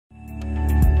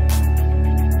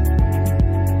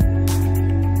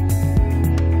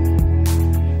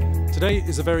Today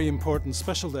is a very important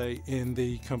special day in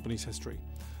the company's history.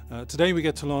 Today we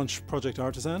get to launch Project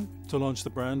Artisan, to launch the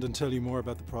brand and tell you more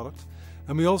about the product.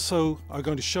 And we also are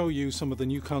going to show you some of the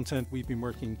new content we've been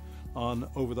working on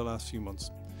over the last few months.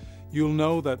 You'll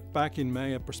know that back in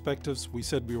May at Perspectives, we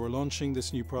said we were launching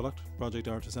this new product, Project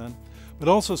Artisan, but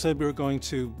also said we were going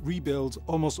to rebuild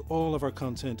almost all of our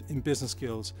content in business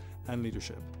skills and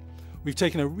leadership. We've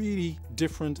taken a really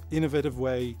different, innovative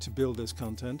way to build this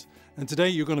content, and today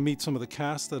you're going to meet some of the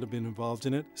cast that have been involved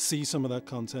in it, see some of that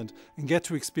content, and get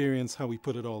to experience how we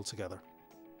put it all together.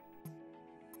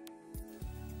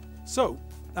 So,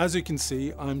 as you can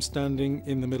see, I'm standing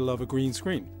in the middle of a green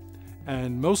screen,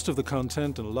 and most of the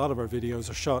content and a lot of our videos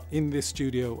are shot in this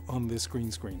studio on this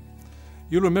green screen.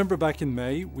 You'll remember back in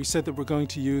May, we said that we're going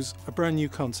to use a brand new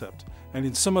concept. And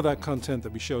in some of that content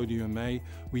that we showed you in May,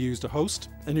 we used a host,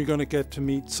 and you're going to get to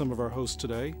meet some of our hosts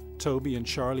today. Toby and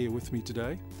Charlie are with me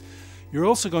today. You're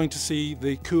also going to see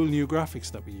the cool new graphics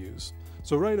that we use.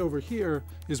 So right over here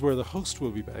is where the host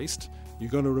will be based. You're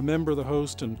going to remember the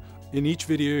host, and in each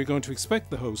video you're going to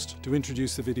expect the host to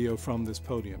introduce the video from this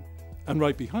podium. And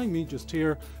right behind me, just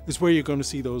here, is where you're going to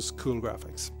see those cool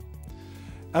graphics.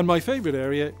 And my favorite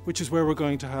area, which is where we're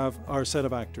going to have our set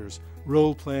of actors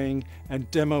role-playing and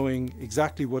demoing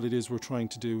exactly what it is we're trying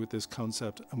to do with this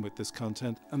concept and with this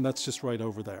content, and that's just right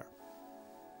over there.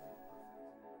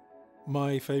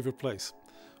 My favorite place,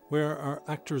 where our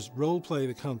actors role-play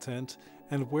the content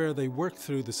and where they work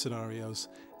through the scenarios,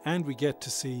 and we get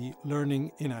to see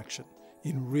learning in action,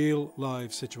 in real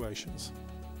live situations.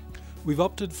 We've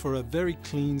opted for a very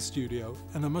clean studio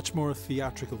and a much more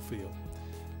theatrical feel.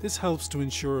 This helps to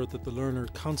ensure that the learner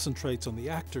concentrates on the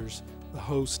actors, the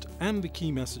host, and the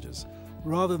key messages,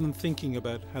 rather than thinking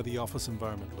about how the office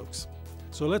environment looks.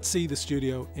 So let's see the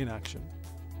studio in action.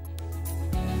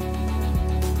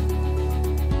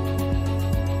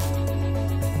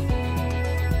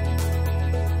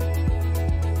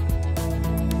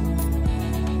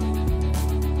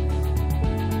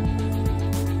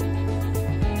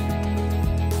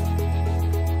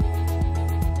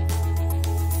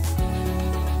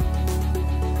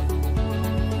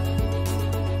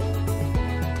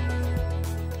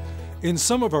 In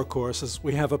some of our courses,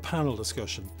 we have a panel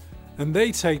discussion, and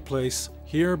they take place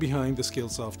here behind the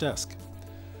Skillsoft desk.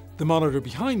 The monitor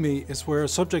behind me is where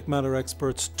subject matter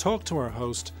experts talk to our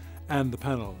host and the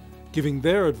panel, giving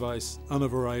their advice on a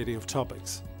variety of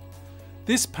topics.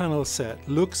 This panel set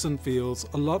looks and feels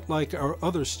a lot like our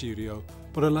other studio,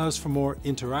 but allows for more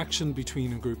interaction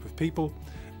between a group of people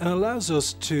and allows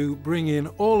us to bring in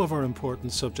all of our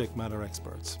important subject matter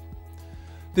experts.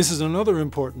 This is another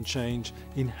important change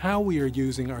in how we are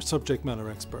using our subject matter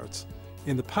experts.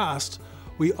 In the past,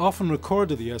 we often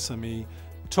recorded the SME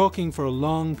talking for a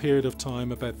long period of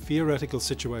time about theoretical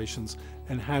situations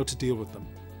and how to deal with them.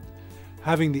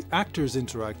 Having the actors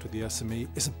interact with the SME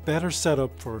is a better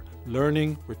setup for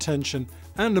learning, retention,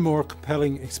 and a more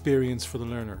compelling experience for the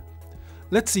learner.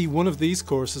 Let's see one of these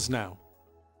courses now.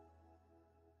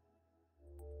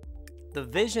 The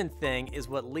vision thing is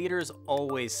what leaders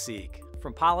always seek,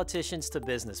 from politicians to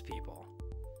business people.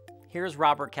 Here's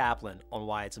Robert Kaplan on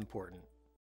why it's important.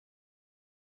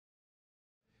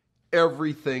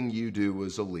 Everything you do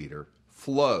as a leader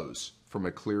flows from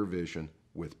a clear vision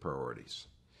with priorities.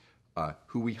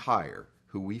 Who we hire,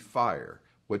 who we fire,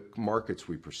 what markets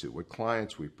we pursue, what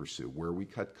clients we pursue, where we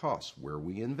cut costs, where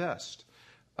we invest,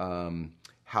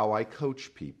 how I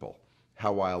coach people,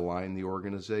 how I align the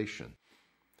organization.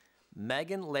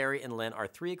 Megan, Larry, and Lynn are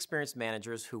three experienced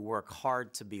managers who work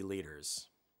hard to be leaders.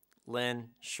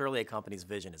 Lynn, surely a company's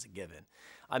vision is a given.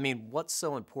 I mean, what's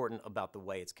so important about the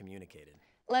way it's communicated?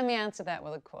 Let me answer that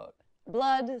with a quote.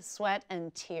 Blood, sweat,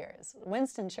 and tears.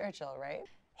 Winston Churchill, right?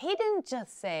 He didn't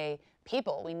just say,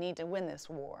 people, we need to win this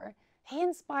war. He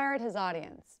inspired his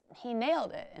audience. He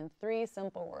nailed it in 3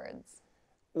 simple words.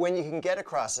 When you can get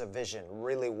across a vision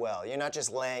really well, you're not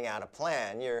just laying out a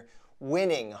plan, you're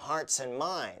winning hearts and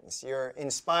minds, you're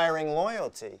inspiring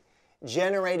loyalty,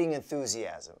 generating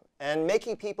enthusiasm, and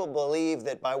making people believe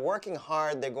that by working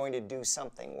hard, they're going to do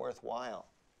something worthwhile.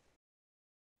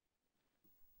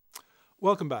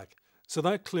 Welcome back. So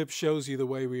that clip shows you the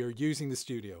way we are using the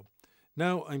studio.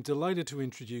 Now I'm delighted to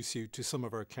introduce you to some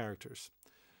of our characters.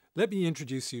 Let me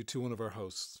introduce you to one of our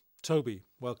hosts. Toby,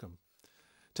 welcome.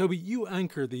 Toby, you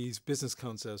anchor these business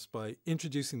concepts by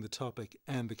introducing the topic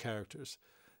and the characters.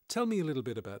 Tell me a little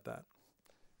bit about that.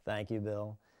 Thank you,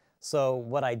 Bill. So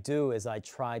what I do is I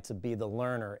try to be the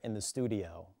learner in the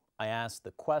studio. I ask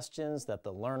the questions that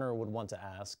the learner would want to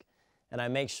ask, and I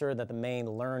make sure that the main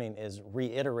learning is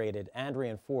reiterated and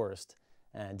reinforced,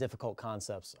 and difficult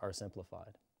concepts are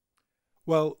simplified.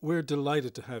 Well, we're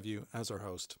delighted to have you as our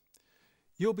host.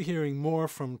 You'll be hearing more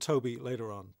from Toby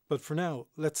later on, but for now,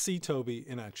 let's see Toby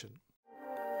in action.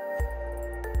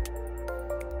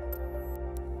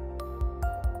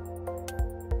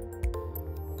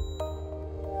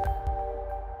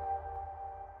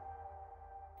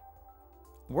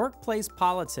 Workplace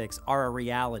politics are a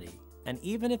reality, and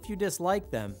even if you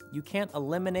dislike them, you can't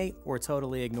eliminate or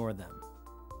totally ignore them.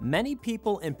 Many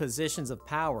people in positions of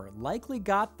power likely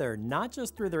got there not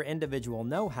just through their individual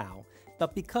know-how,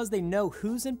 but because they know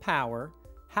who's in power,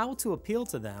 how to appeal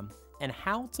to them, and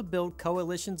how to build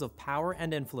coalitions of power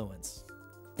and influence.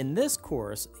 In this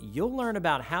course, you'll learn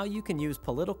about how you can use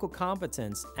political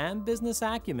competence and business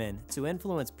acumen to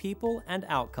influence people and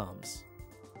outcomes.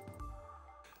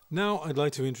 Now I'd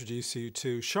like to introduce you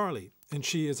to Charlie, and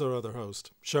she is our other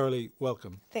host. Charlie,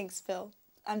 welcome. Thanks, Phil.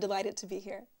 I'm delighted to be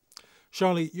here.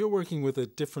 Charlie, you're working with a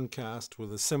different cast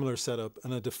with a similar setup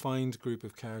and a defined group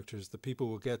of characters that people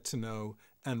will get to know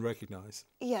and recognize.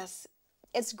 Yes,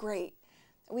 it's great.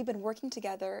 We've been working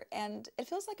together and it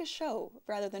feels like a show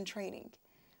rather than training.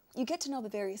 You get to know the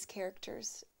various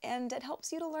characters and it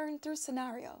helps you to learn through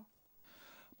scenario.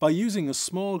 By using a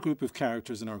small group of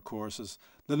characters in our courses,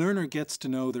 the learner gets to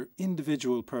know their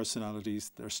individual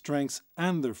personalities, their strengths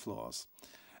and their flaws.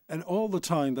 And all the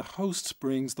time, the host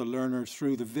brings the learner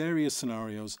through the various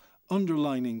scenarios,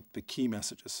 underlining the key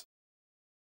messages.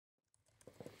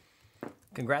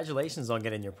 Congratulations on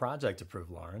getting your project approved,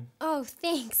 Lauren. Oh,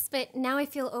 thanks, but now I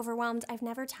feel overwhelmed. I've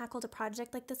never tackled a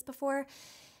project like this before,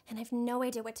 and I have no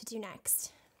idea what to do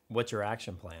next. What's your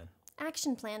action plan?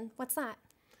 Action plan? What's that?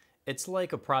 It's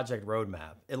like a project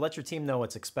roadmap. It lets your team know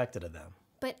what's expected of them.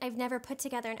 But I've never put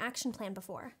together an action plan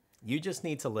before. You just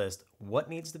need to list what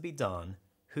needs to be done,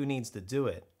 who needs to do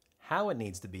it, how it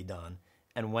needs to be done,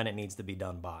 and when it needs to be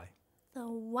done by. The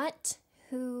what,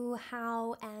 who,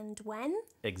 how, and when?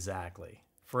 Exactly.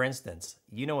 For instance,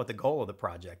 you know what the goal of the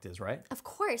project is, right? Of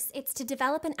course, it's to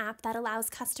develop an app that allows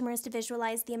customers to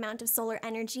visualize the amount of solar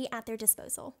energy at their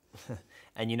disposal.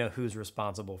 And you know who's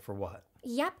responsible for what?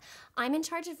 Yep, I'm in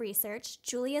charge of research,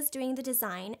 Julia's doing the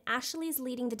design, Ashley's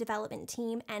leading the development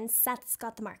team, and Seth's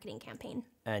got the marketing campaign.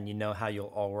 And you know how you'll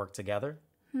all work together?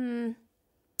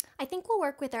 I think we'll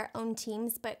work with our own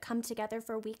teams, but come together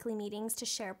for weekly meetings to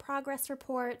share progress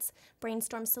reports,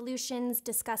 brainstorm solutions,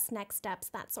 discuss next steps,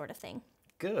 that sort of thing.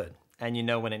 Good. And you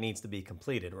know when it needs to be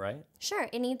completed, right? Sure,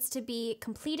 it needs to be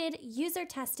completed,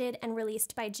 user-tested, and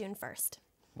released by June 1st.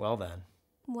 Well then.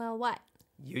 Well, what?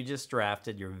 You just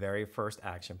drafted your very first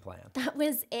action plan. That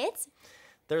was it?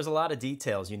 There's a lot of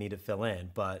details you need to fill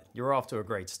in, but you're off to a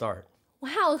great start.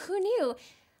 Wow, who knew?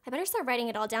 I better start writing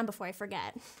it all down before I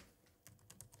forget.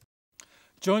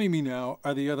 Joining me now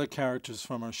are the other characters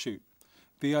from our shoot.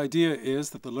 The idea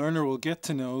is that the learner will get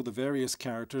to know the various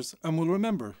characters and will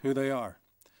remember who they are.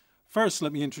 First,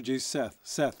 let me introduce Seth.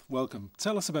 Seth, welcome.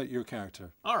 Tell us about your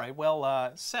character. All right,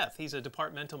 well, Seth, he's a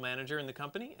departmental manager in the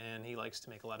company, and he likes to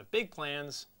make a lot of big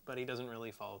plans, but he doesn't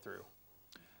really follow through.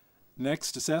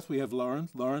 Next to Seth, we have Lauren.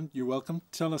 Lauren, you're welcome.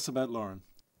 Tell us about Lauren.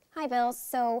 Hi, Bill.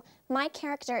 So my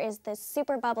character is this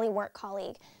super bubbly work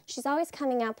colleague. She's always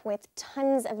coming up with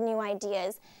tons of new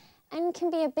ideas and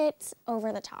can be a bit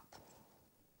over the top.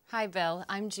 Hi, Bill.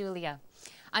 I'm Julia.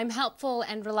 I'm helpful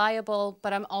and reliable,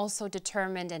 but I'm also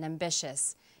determined and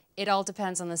ambitious. It all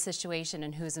depends on the situation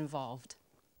and who's involved.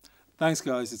 Thanks,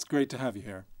 guys. It's great to have you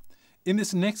here. In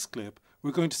this next clip,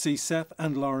 we're going to see Seth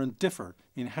and Lauren differ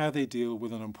in how they deal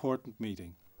with an important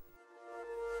meeting.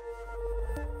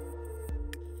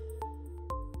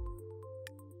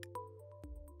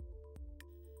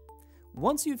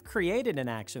 Once you've created an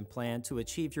action plan to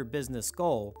achieve your business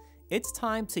goal, it's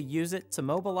time to use it to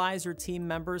mobilize your team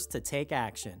members to take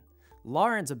action.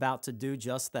 Lauren's about to do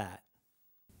just that.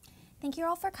 Thank you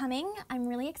all for coming. I'm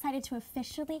really excited to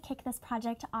officially kick this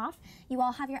project off. You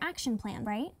all have your action plan,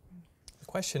 right? The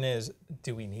question is,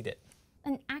 do we need it?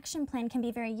 An action plan can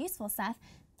be very useful, Seth.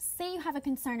 Say you have a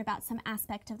concern about some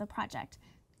aspect of the project.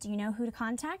 Do you know who to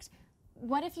contact?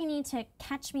 What if you need to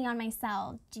catch me on my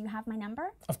cell? Do you have my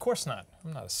number? Of course not.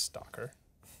 I'm not a stalker.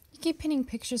 You keep pinning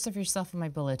pictures of yourself on my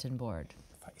bulletin board.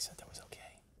 I thought you said that was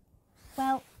okay.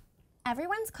 Well,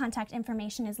 everyone's contact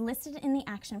information is listed in the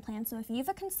action plan, so if you have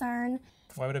a concern...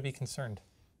 Why would I be concerned?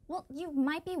 Well, you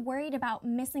might be worried about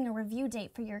missing a review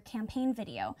date for your campaign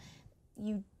video.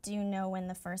 You do know when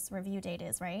the first review date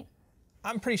is, right?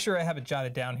 I'm pretty sure I have it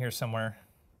jotted down here somewhere.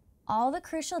 All the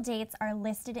crucial dates are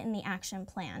listed in the action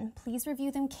plan. Please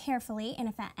review them carefully, and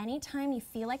if at any time you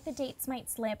feel like the dates might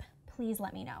slip, please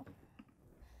let me know.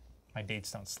 My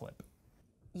dates don't slip.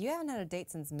 You haven't had a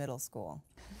date since middle school.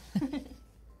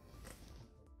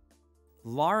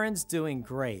 Lauren's doing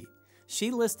great. She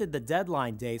listed the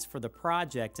deadline dates for the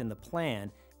project in the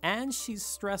plan, and she's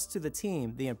stressed to the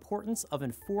team the importance of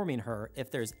informing her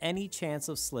if there's any chance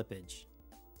of slippage.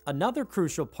 Another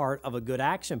crucial part of a good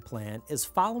action plan is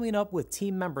following up with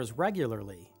team members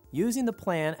regularly, using the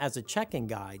plan as a check-in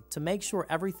guide to make sure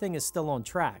everything is still on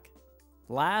track.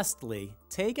 Lastly,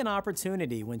 take an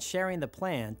opportunity when sharing the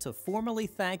plan to formally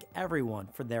thank everyone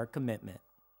for their commitment.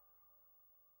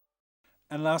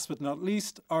 And last but not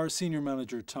least, our senior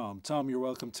manager, Tom. Tom, you're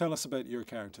welcome. Tell us about your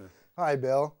character. Hi,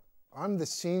 Bill. I'm the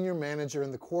senior manager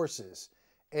in the courses.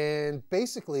 And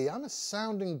basically, I'm a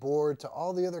sounding board to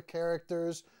all the other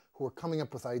characters who are coming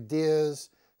up with ideas,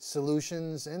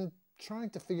 solutions, and trying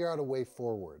to figure out a way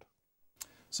forward.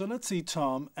 So let's see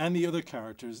Tom and the other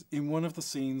characters in one of the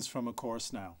scenes from a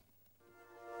course now.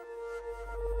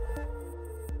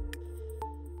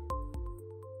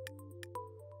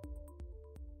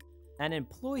 An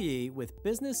employee with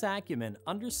business acumen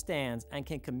understands and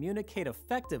can communicate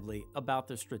effectively about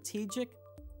the strategic,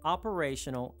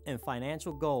 operational, and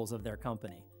financial goals of their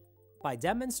company. By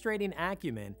demonstrating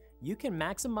acumen, you can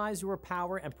maximize your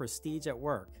power and prestige at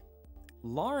work.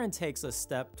 Lauren takes a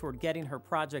step toward getting her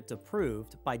project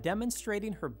approved by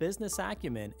demonstrating her business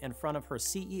acumen in front of her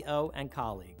CEO and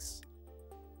colleagues.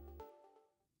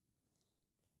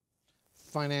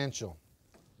 Financial.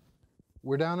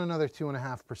 We're down another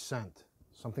 2.5%.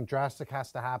 Something drastic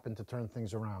has to happen to turn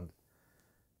things around.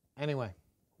 Anyway,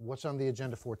 what's on the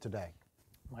agenda for today?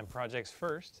 My project's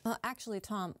first. Actually,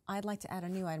 Tom, I'd like to add a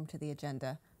new item to the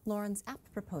agenda, Lauren's app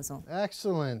proposal.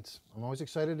 Excellent. I'm always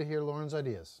excited to hear Lauren's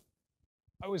ideas.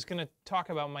 I was going to talk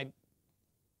about my...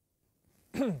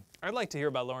 I'd like to hear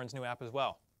about Lauren's new app as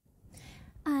well.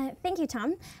 Thank you,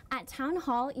 Tom. At Town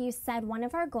Hall, you said one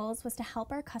of our goals was to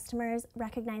help our customers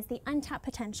recognize the untapped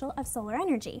potential of solar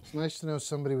energy. It's nice to know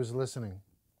somebody was listening.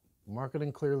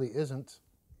 Marketing clearly isn't.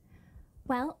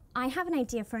 Well, I have an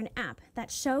idea for an app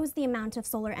that shows the amount of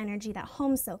solar energy that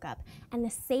homes soak up and the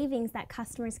savings that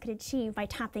customers could achieve by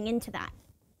tapping into that.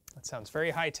 That sounds very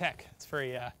high tech. It's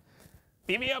very,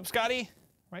 beat me up, Scotty,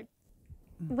 right?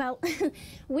 Well,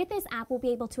 with this app, we'll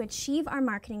be able to achieve our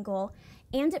marketing goal,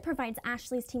 and it provides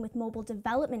Ashley's team with mobile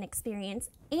development experience,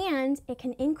 and it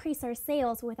can increase our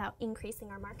sales without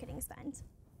increasing our marketing spend.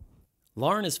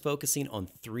 Lauren is focusing on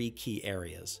 3 key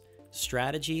areas: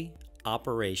 strategy,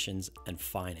 operations, and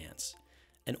finance.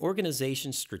 An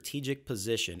organization's strategic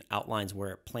position outlines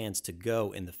where it plans to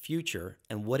go in the future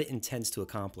and what it intends to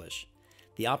accomplish.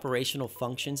 The operational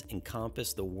functions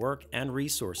encompass the work and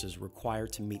resources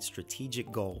required to meet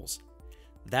strategic goals.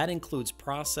 That includes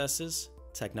processes,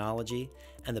 technology,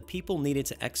 and the people needed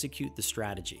to execute the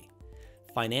strategy.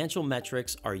 Financial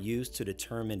metrics are used to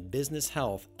determine business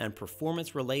health and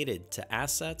performance related to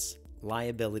assets,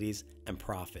 liabilities, and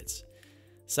profits.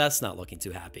 Seth's not looking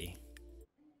too happy.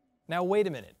 Now wait a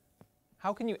minute.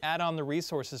 How can you add on the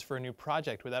resources for a new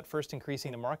project without first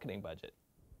increasing the marketing budget?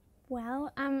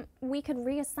 Well, we could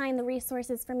reassign the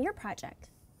resources from your project.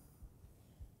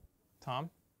 Tom?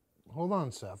 Hold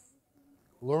on, Seth.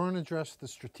 Lauren addressed the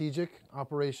strategic,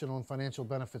 operational, and financial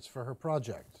benefits for her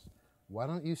project. Why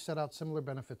don't you set out similar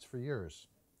benefits for yours?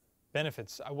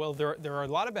 Benefits? Well, there are a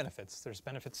lot of benefits. There's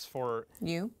benefits for...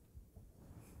 You?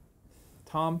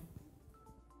 Tom?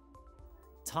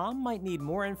 Tom might need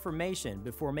more information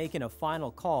before making a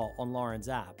final call on Lauren's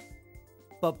app.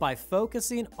 But by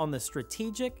focusing on the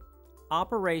strategic,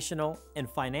 operational, and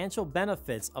financial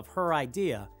benefits of her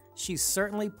idea, she's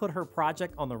certainly put her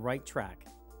project on the right track.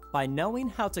 By knowing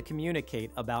how to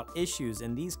communicate about issues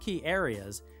in these key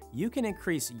areas, you can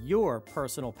increase your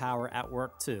personal power at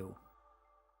work too.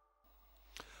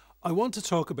 I want to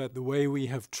talk about the way we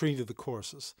have treated the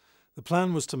courses. The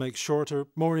plan was to make shorter,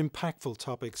 more impactful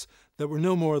topics that were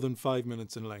no more than 5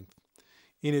 minutes in length.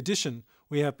 In addition,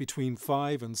 we have between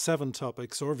 5 and 7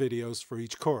 topics or videos for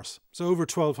each course, so over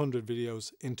 1,200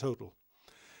 videos in total.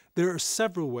 There are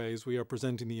several ways we are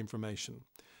presenting the information.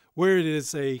 Where it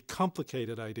is a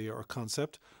complicated idea or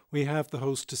concept, we have the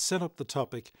host to set up the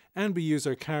topic and we use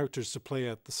our characters to play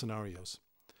out the scenarios.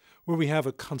 Where we have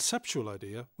a conceptual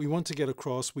idea we want to get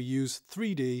across, we use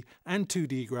 3D and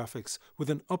 2D graphics with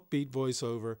an upbeat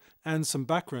voiceover and some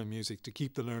background music to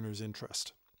keep the learner's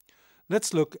interest.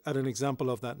 Let's look at an example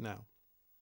of that now.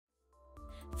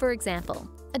 For example,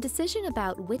 a decision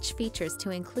about which features to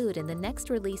include in the next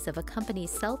release of a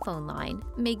company's cell phone line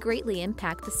may greatly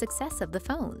impact the success of the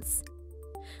phones.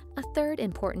 A third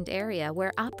important area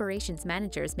where operations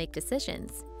managers make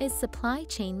decisions is supply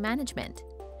chain management.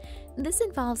 This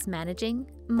involves managing,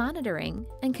 monitoring,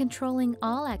 and controlling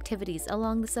all activities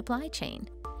along the supply chain.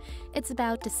 It's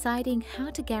about deciding how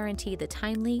to guarantee the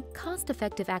timely,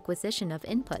 cost-effective acquisition of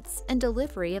inputs and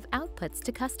delivery of outputs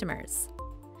to customers.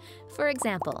 For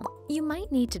example, you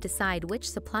might need to decide which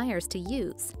suppliers to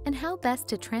use and how best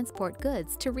to transport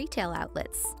goods to retail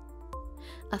outlets.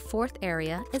 A fourth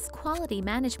area is quality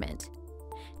management.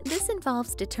 This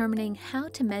involves determining how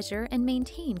to measure and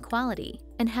maintain quality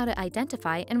and how to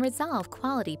identify and resolve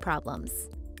quality problems.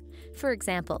 For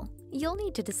example, you'll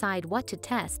need to decide what to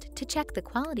test to check the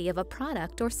quality of a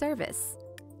product or service.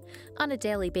 On a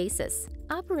daily basis,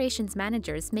 operations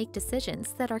managers make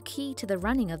decisions that are key to the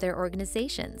running of their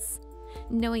organizations.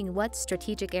 Knowing what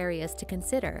strategic areas to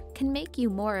consider can make you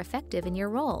more effective in your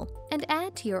role and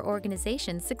add to your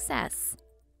organization's success.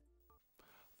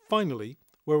 Finally,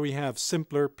 where we have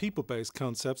simpler people-based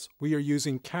concepts, we are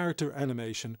using character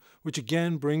animation, which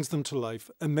again brings them to life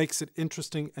and makes it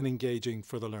interesting and engaging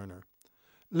for the learner.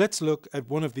 Let's look at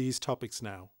one of these topics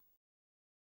now.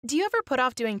 Do you ever put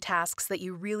off doing tasks that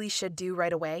you really should do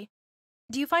right away?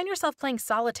 Do you find yourself playing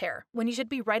solitaire when you should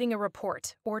be writing a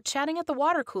report or chatting at the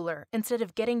water cooler instead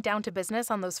of getting down to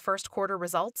business on those first quarter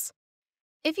results?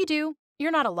 If you do,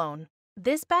 you're not alone.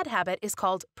 This bad habit is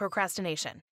called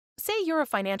procrastination. Say you're a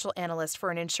financial analyst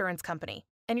for an insurance company,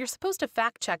 and you're supposed to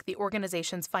fact-check the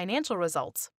organization's financial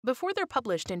results before they're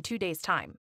published in 2 days'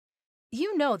 time.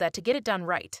 You know that to get it done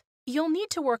right, you'll need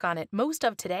to work on it most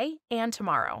of today and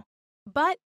tomorrow.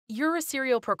 But you're a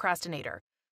serial procrastinator,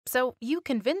 so you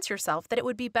convince yourself that it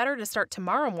would be better to start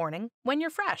tomorrow morning when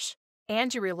you're fresh,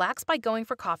 and you relax by going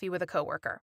for coffee with a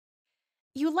coworker.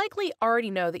 You likely already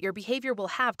know that your behavior will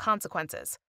have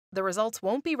consequences. The results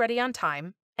won't be ready on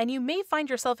time, and you may find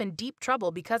yourself in deep trouble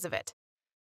because of it.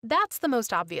 That's the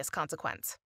most obvious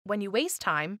consequence. When you waste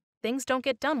time, things don't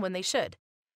get done when they should.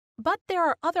 But there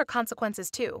are other consequences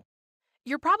too.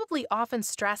 You're probably often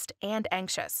stressed and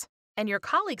anxious, and your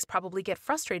colleagues probably get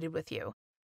frustrated with you.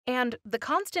 And the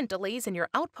constant delays in your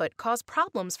output cause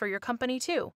problems for your company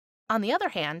too. On the other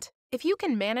hand, if you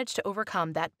can manage to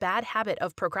overcome that bad habit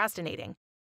of procrastinating,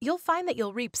 you'll find that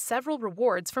you'll reap several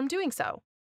rewards from doing so.